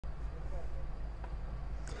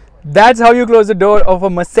That's how you close the door of a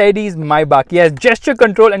Mercedes Maybach. Yes, gesture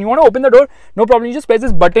control, and you want to open the door, no problem. You just press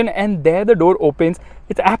this button and there the door opens.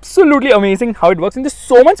 It's absolutely amazing how it works, and there's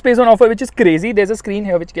so much space on offer, which is crazy. There's a screen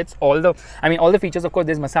here which gets all the features. Of course,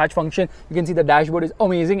 there's massage function. You can see the dashboard is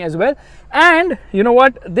amazing as well. And you know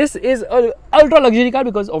what? This is a ultra luxury car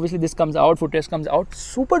because obviously this comes out, footrest comes out,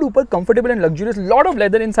 super duper comfortable and luxurious. Lot of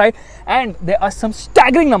leather inside, and there are some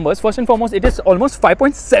staggering numbers. First and foremost, it is almost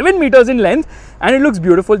 5.7 meters in length, and it looks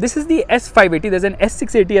beautiful. This is the S580. There's an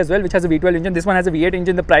S680 as well, which has a V12 engine. This one has a V8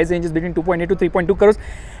 engine. The price range is between 2.8 to 3.2 crores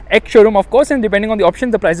ex-showroom, of course, and depending on the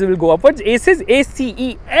option, the prices will go upwards. ACES,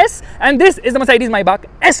 ACES, and this is the Mercedes Maybach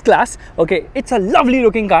S-Class. Okay, it's a lovely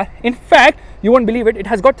looking car. In fact, you won't believe it, it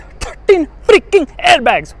has got 13 freaking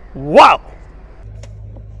airbags. Wow!